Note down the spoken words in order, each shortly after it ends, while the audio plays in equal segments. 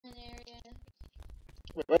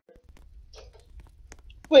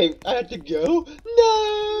Wait, I have to go?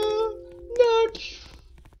 No! No!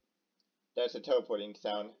 That's a teleporting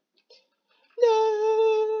sound. No!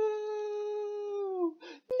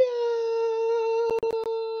 No!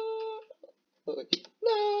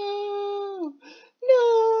 No!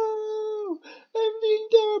 No! I'm being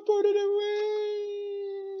teleported away!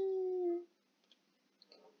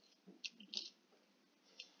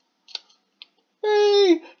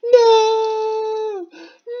 Hey! No!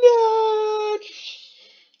 No!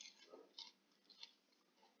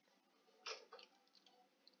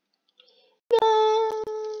 No!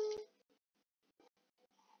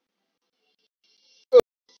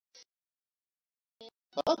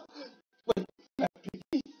 Huh? What?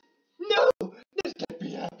 No! This can't be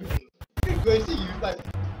happening! Did Gracie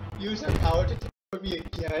use her power to teleport me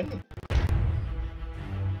again?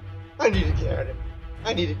 I need to get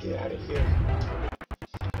out of here.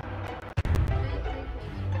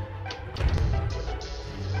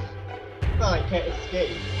 Oh, I can't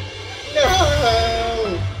escape. No!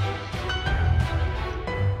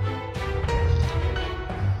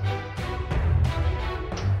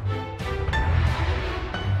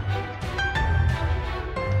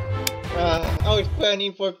 I was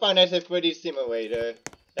planning for Fun as a Freddy Simulator,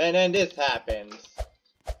 and then this happens.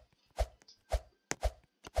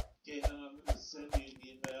 Okay, I'm gonna send you an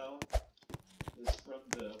email. It's from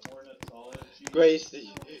the ornithology.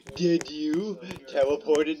 Gracie, did you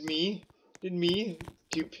teleported me? Did me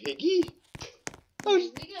to Piggy? Oh, We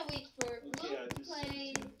gotta wait for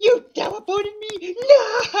play. You teleported me?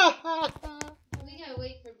 No! We gotta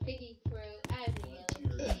wait for Piggy for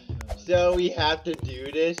admin. So we have to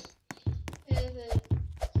do this?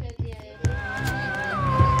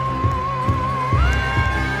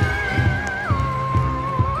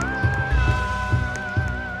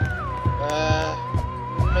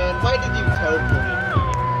 Man, why did you teleport me?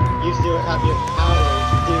 You still have your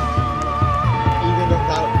powers, didn't you? Even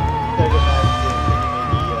without Pegasus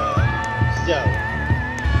show.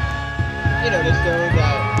 You know, the show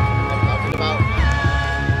that I'm talking about?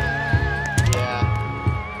 Yeah.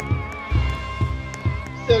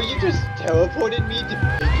 So you just teleported me to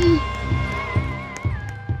Piggy?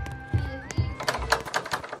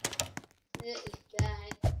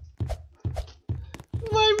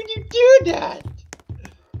 Why would you do that?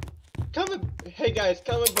 Hey guys,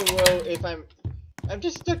 comment below if I'm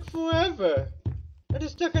just stuck forever. I'm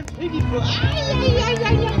just stuck on Piggy for.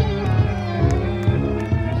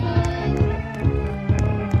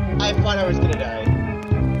 I thought I was gonna die.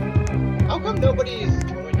 How come nobody is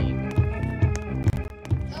joining?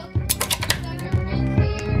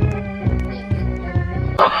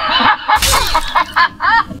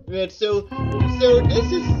 Right, so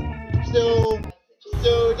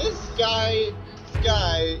this guy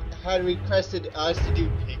had requested us to do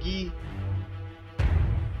Piggy.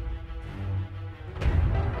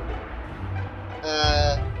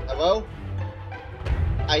 Hello?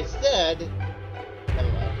 I said...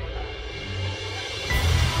 Never mind.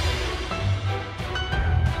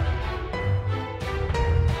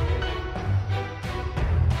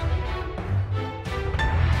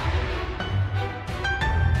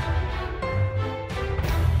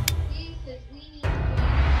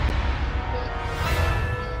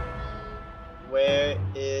 Where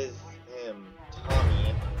is him?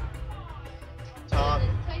 Tommy. Tom.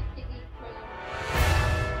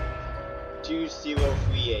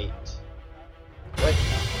 2038. What?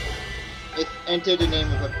 It's entered the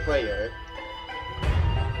name of a player.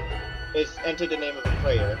 It's entered the name of a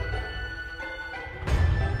player.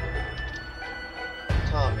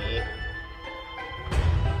 Tommy.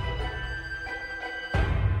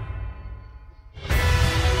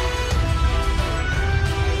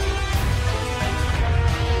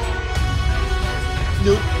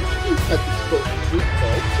 Nope, you haven't spoken to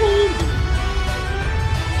my Tommy.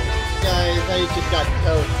 Guys, I just got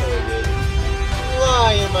teleported. Why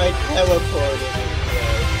am I teleported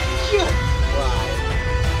again? Just why?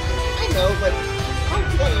 I know, but how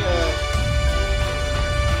could I,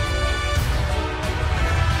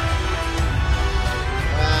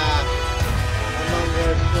 Among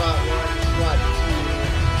Us, SWAT 1, SWAT 2,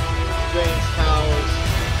 Strange House.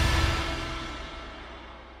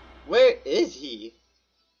 Where is he?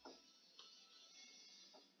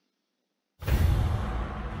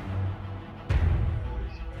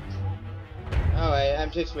 Alright, I'm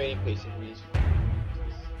just waiting patiently.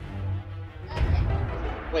 Okay.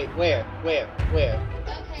 Wait, where? Okay,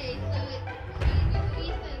 so he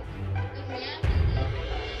says, okay, after this.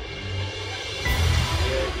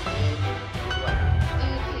 You're in what?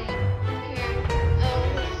 Okay, here.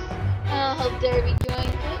 I hope Derby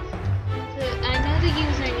joins us. So I know that you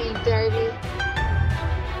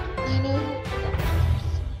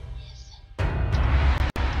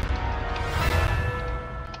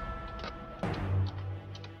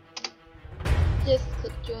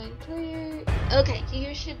Player. Okay,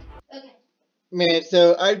 you should. Okay. Man,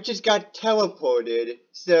 so I just got teleported.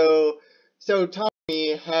 So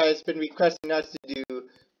Tommy has been requesting us to do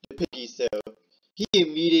the Piggy show. He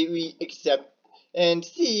immediately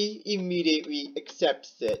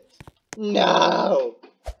accepts it. No!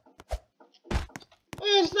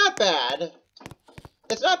 It's not bad.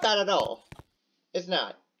 It's not bad at all. It's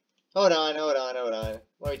not. Hold on.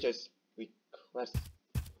 Let me just request.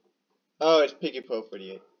 Oh, it's Piggy Pro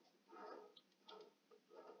 48.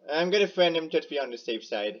 I'm gonna friend him just to be on the safe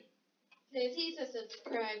side. If he's a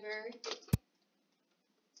subscriber.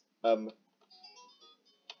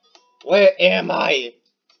 Where am I?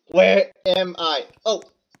 Where am I? Oh,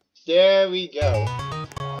 there we go.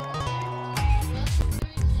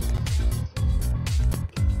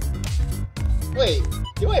 Wait,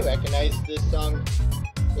 do I recognize this song?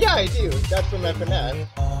 Yeah, I do. That's from FNF.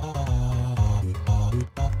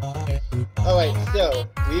 Alright, so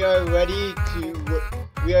we are ready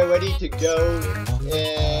to go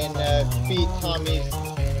and feed Tommy's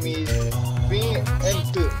bring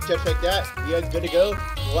and boom, just like that. We are good to go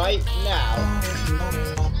right now.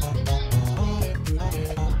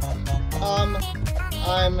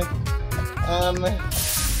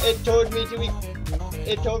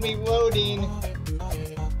 It told me loading.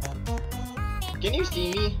 Can you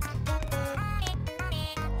see me?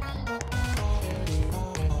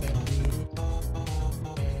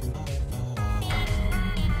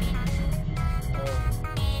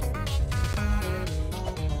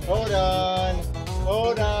 Hold on.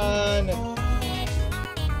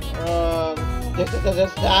 This is a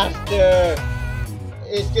disaster.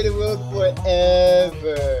 It's gonna work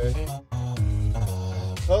forever.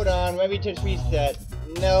 Hold on, let me just reset.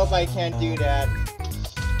 Nope, I can't do that.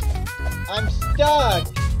 I'm stuck.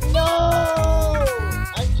 No!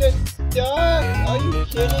 I'm just stuck. Are you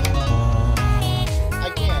kidding me? I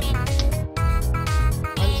can't.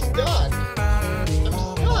 I'm stuck.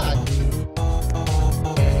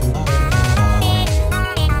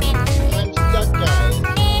 Guys.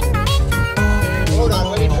 Hold on,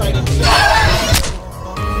 let me try this again.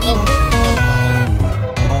 Oh,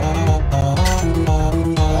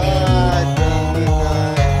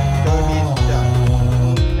 don't be stuck.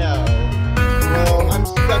 No. Well, I'm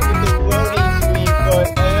stuck with the loading screen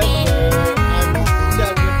forever. I'm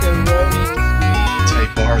stuck with the loading screen.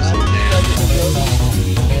 Type bars in there.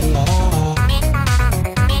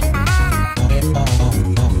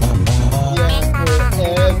 Yeah,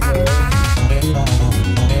 forever.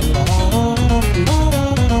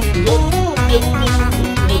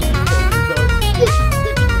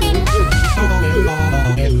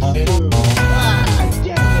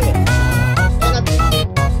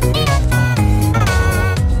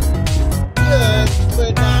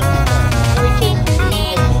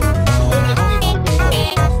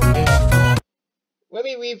 Let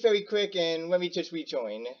me leave very quick and let me just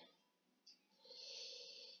rejoin.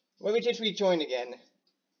 Again.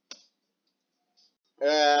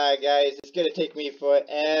 Guys, it's gonna take me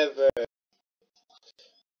forever.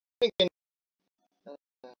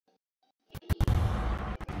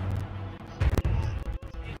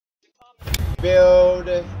 Build.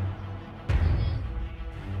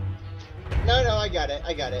 No, I got it.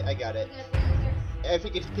 I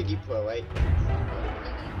think it's Piggy Pro, right?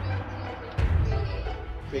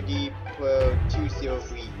 Piggy Pro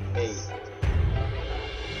 2038.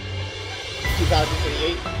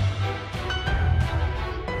 2028.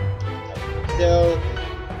 So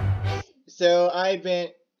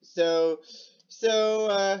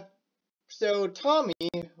Tommy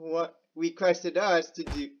requested us to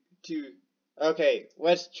okay,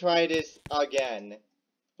 let's try this again.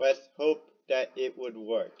 Let's hope that it would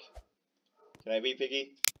work. Can I be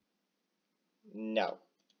Piggy? No.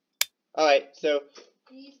 Alright, so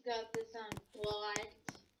He's got this on blood.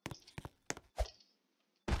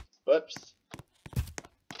 whoops.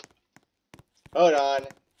 Hold on.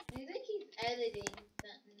 I think he's editing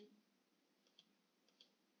something.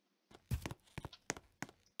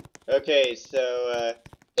 Okay, so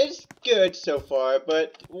it's good so far,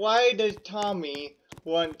 but why does Tommy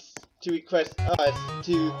want to request us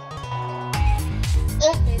to...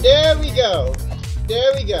 Oh, there we go!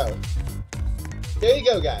 There you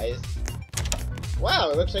go, guys.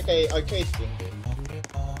 Wow, it looks like a arcade thing.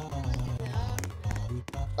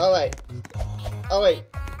 Alright,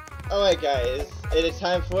 guys. It is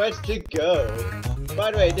time for us to go.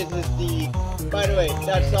 By the way,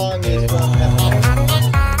 that song is from...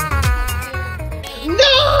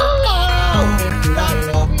 No! Stop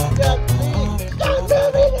moving that thing! Stop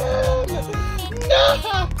moving him! No!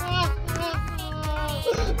 No!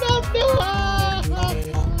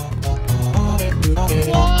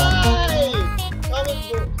 Why?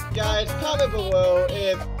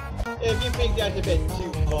 if you think that's a bit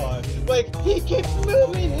too far. Like, he keeps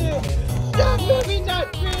moving him! Stop moving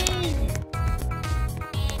that thing!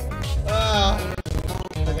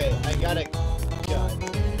 Okay, I got a gun.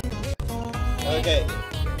 Okay.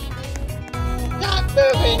 Stop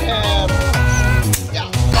moving him!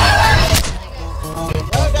 Yeah.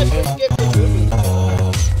 Oh, that's just skip the movie.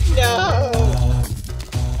 No!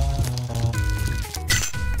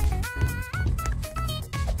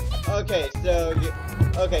 Okay,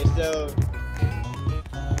 so...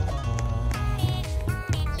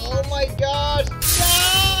 Oh my gosh!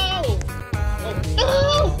 No! No!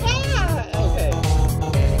 Ah! Okay.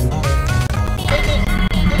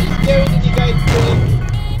 This is scary than you guys think.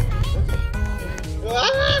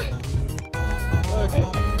 Okay.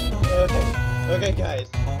 Ah! Okay, guys.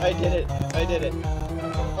 I did it.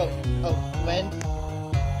 Oh, lens?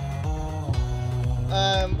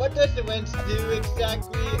 What does the lens do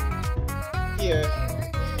exactly? Here.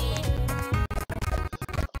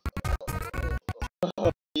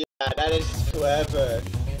 Oh, yeah, that is clever.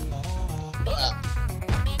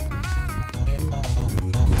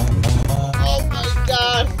 Oh my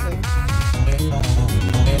god!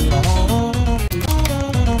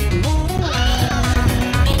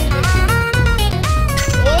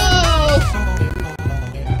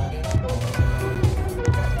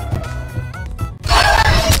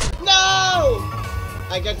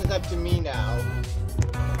 I guess it's up to me now.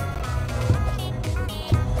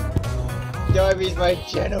 Darby's my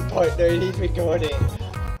channel partner and he's recording.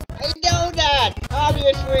 I know that!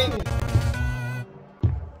 Obviously!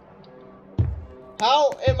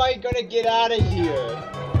 How am I gonna get out of here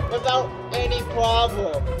without any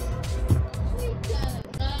problems?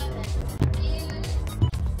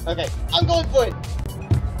 Okay, I'm going for it!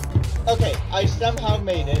 Okay, I somehow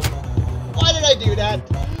made it. Why did I do that?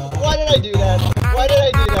 Why did I do that? Why did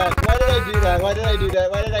I do that? Why did I do that? Why did I do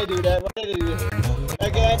that? Why did I do that? Why did I do that?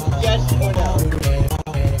 Again, yes or no?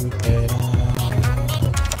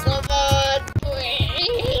 Come on,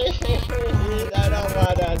 please! I don't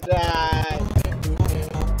wanna die.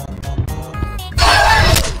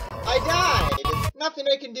 I died! Nothing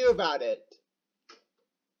I can do about it.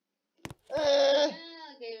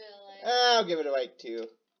 I'll give it a like 2.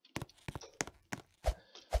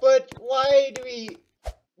 But why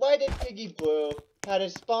did Piggy Blue had to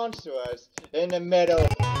sponsor us in the middle,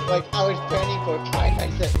 like I was planning for Five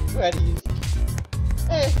Nights at Freddy's?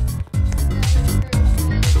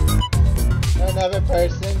 Another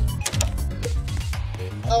person.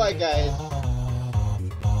 Alright guys.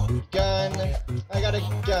 Gun. I got a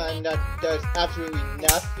gun that does absolutely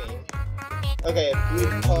nothing. Okay,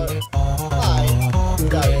 blue part. Fine.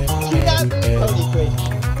 Sorry. Do not move Pony Crazy.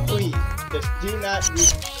 Please. Just do not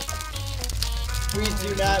move. Please do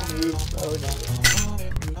not move Pony.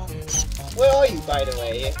 Where are you, by the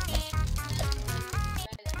way?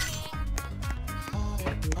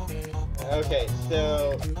 Okay,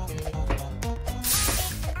 so...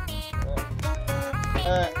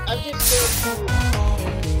 I'm just going to...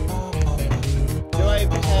 Do I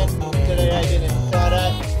pretend that I didn't saw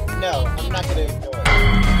that? No, I'm not gonna ignore it.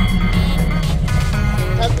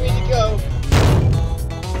 Time for me to go.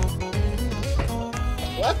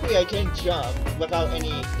 Luckily I can jump without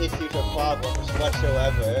any issues or problems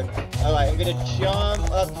whatsoever. Alright, I'm gonna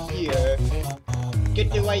jump up here.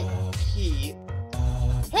 Get the right key.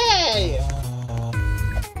 Hey!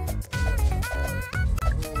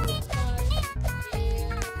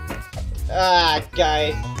 Ah,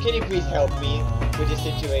 guys, can you please help me with this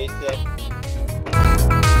situation?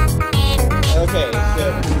 Okay, so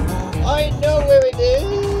I know where it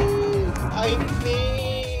is.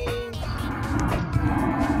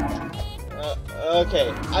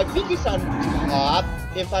 I think it's on top,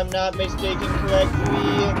 if I'm not mistaken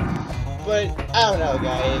correctly. But I don't know,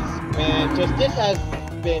 guys. Man, just this has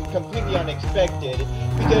been completely unexpected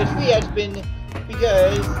because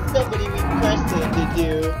somebody requested to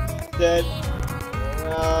do that.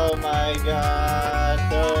 Oh my god!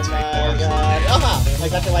 Oh my god! Aha! I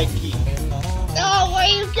got the right key. No, where are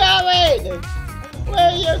you going? Where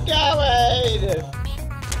are you going?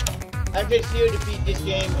 I'm just here to beat this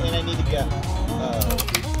game, and I need to go.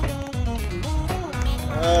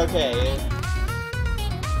 Okay.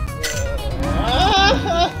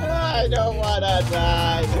 I don't wanna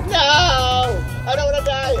die. No! I don't wanna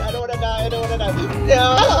die. I don't wanna die. I don't wanna die. No!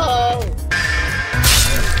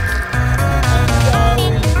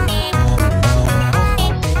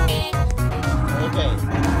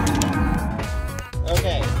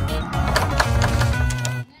 Okay.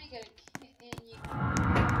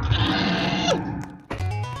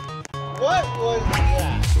 What was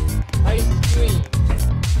that? I screamed.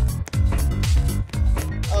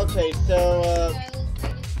 Okay, so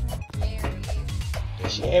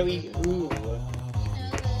Cherry who? You know,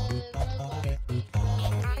 the Roblox.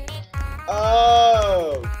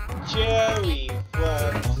 Oh, Cherry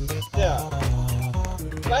from Stuff.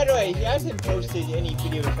 By the way, he hasn't posted any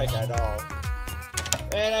video effect at all.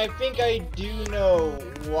 And I think I do know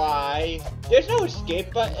why. There's no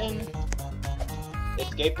escape button.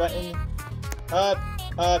 Escape button. Up,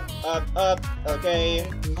 up, up, up. Okay.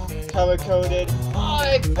 Color coded. Oh,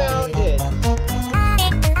 I found it.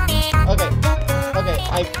 Okay. Okay,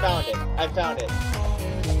 I found it. I found it.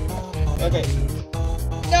 Okay.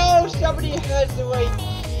 No, somebody has the right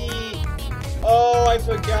key. Oh, I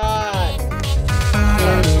forgot.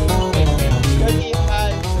 Because he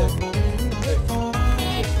has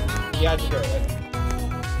he has to go.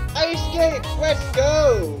 I escaped. Let's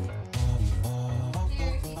go.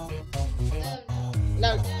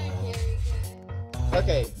 No.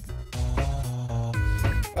 Okay.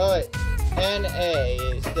 Alright.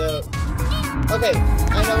 N-A. So. Okay.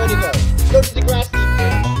 I know where to go. Go to the grassy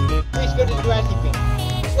thing. Please go to the grassy thing.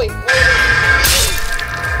 Wait.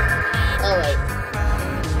 Alright.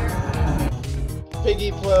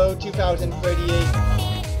 Piggy Pro 2038.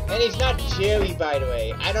 And he's not Jerry, by the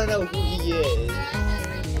way. I don't know who he is.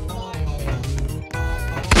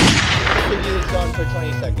 Piggy is gone for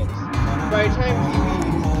 20 seconds. By the time he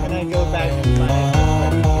leaves, can I go back to my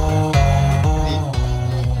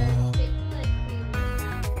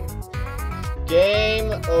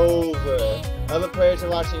Game over. Other players are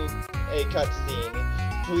watching a cutscene.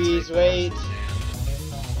 Please wait.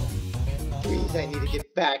 Please, I need to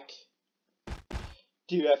get back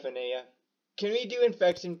to FNA. Can we do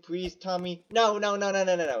infection, please, Tommy? No, no, no, no,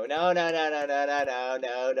 no, no, no, no, no, no, no, no, no, no,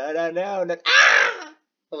 no, no, no, no, no. Ah!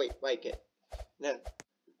 Oh wait, like it. No.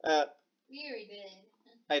 We already did.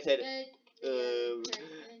 I said,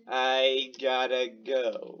 I gotta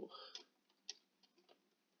go.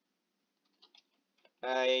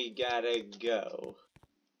 I gotta go.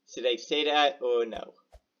 Should I say that or no?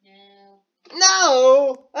 No.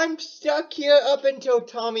 No! I'm stuck here up until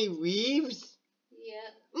Tommy leaves?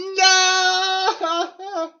 Yep. No!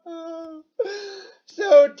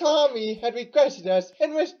 So Tommy had requested us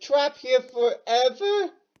and was trapped here forever?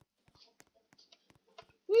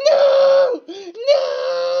 No!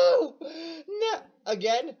 No! No!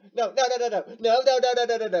 Again? No, no, no, no, no. No, no, no, no,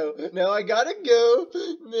 no, no, no. No, I gotta go.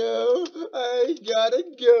 No, I gotta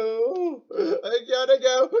go. I gotta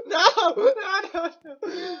go. No! No, no, no. No,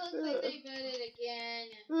 looks like they voted again.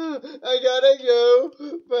 I gotta go.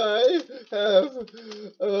 Bye.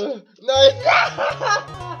 Nice.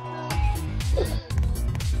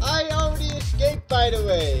 I already escaped, by the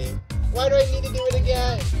way. Why do I need to do it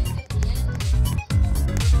again?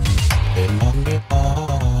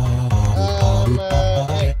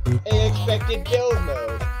 Expected build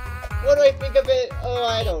mode. What do I think of it? Oh,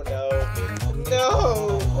 I don't know.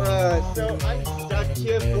 No! So I'm stuck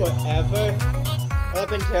here forever.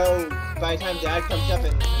 Up until by the time Dad comes up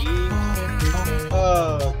and leaves.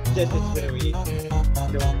 Oh, this is really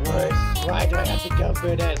the worst. Why do I have to go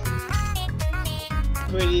through this?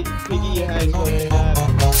 Piggy has woken up.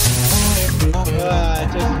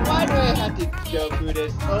 Just why do I have to go through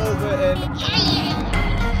this over and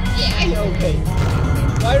yeah, okay.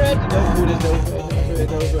 Why do I have to go through this over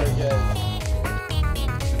and over again?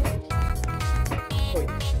 Wait.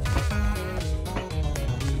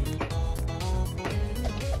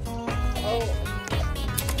 Oh.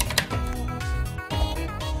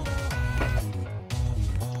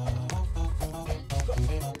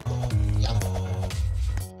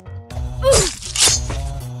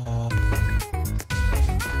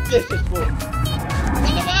 This is for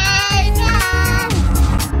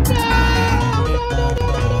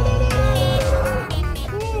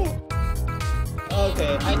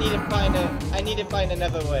okay, I need to find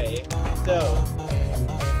another way. So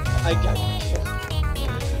I got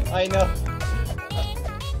I know.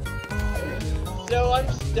 So I'm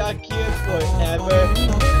stuck here forever.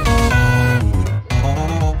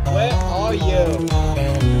 Where are you?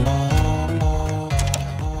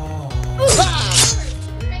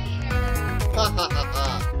 Ha ha ha ha.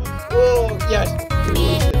 Oh, yes.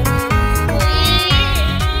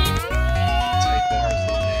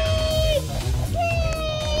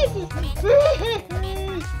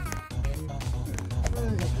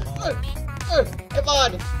 Come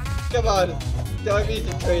on. Come on. Don't be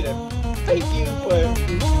the traitor. Thank you for...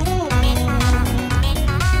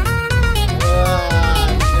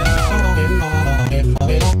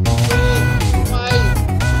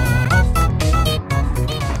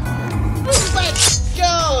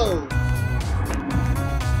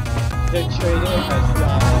 The trader has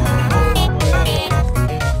died.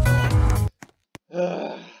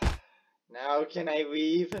 Now How can I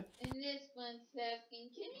leave? And this one's asking,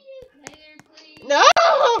 can you use later, please? No!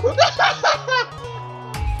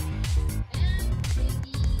 And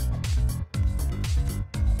Piggy.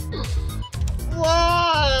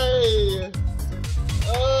 Why?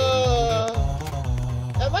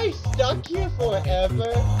 Am I stuck here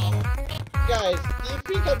forever? Guys, do you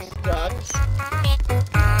think I'm stuck?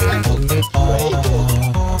 I've been betrayed.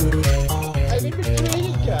 I've been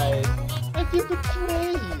betrayed, guys. I've been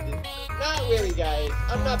betrayed. Not really, guys.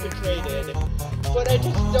 I'm not betrayed. But I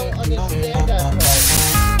just don't understand that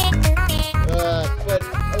part. But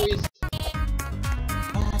at least...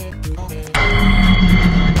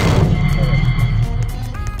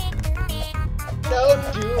 No,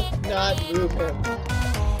 do not move him.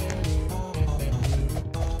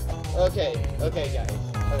 Okay, guys. Okay,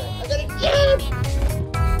 I gotta jump!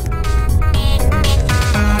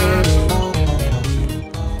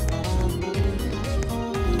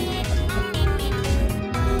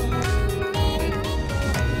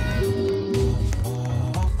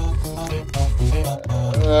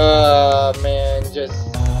 Man, just...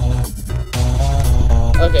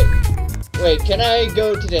 Okay. Wait, can I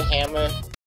go to the hammer?